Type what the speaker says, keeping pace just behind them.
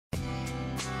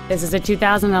This is a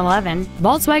 2011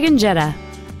 Volkswagen Jetta.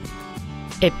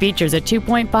 It features a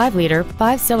 2.5-liter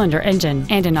 5-cylinder engine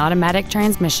and an automatic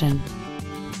transmission.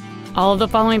 All of the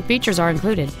following features are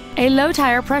included: a low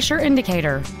tire pressure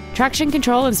indicator, traction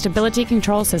control and stability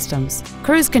control systems,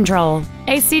 cruise control,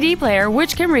 a CD player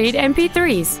which can read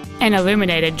MP3s, an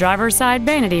illuminated driver's side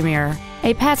vanity mirror,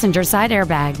 a passenger side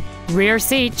airbag, rear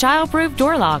seat child-proof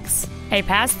door locks, a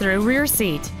pass-through rear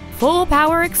seat, full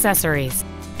power accessories,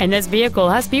 and this vehicle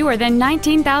has fewer than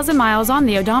 19,000 miles on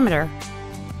the odometer.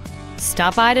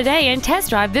 Stop by today and test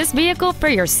drive this vehicle for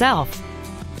yourself.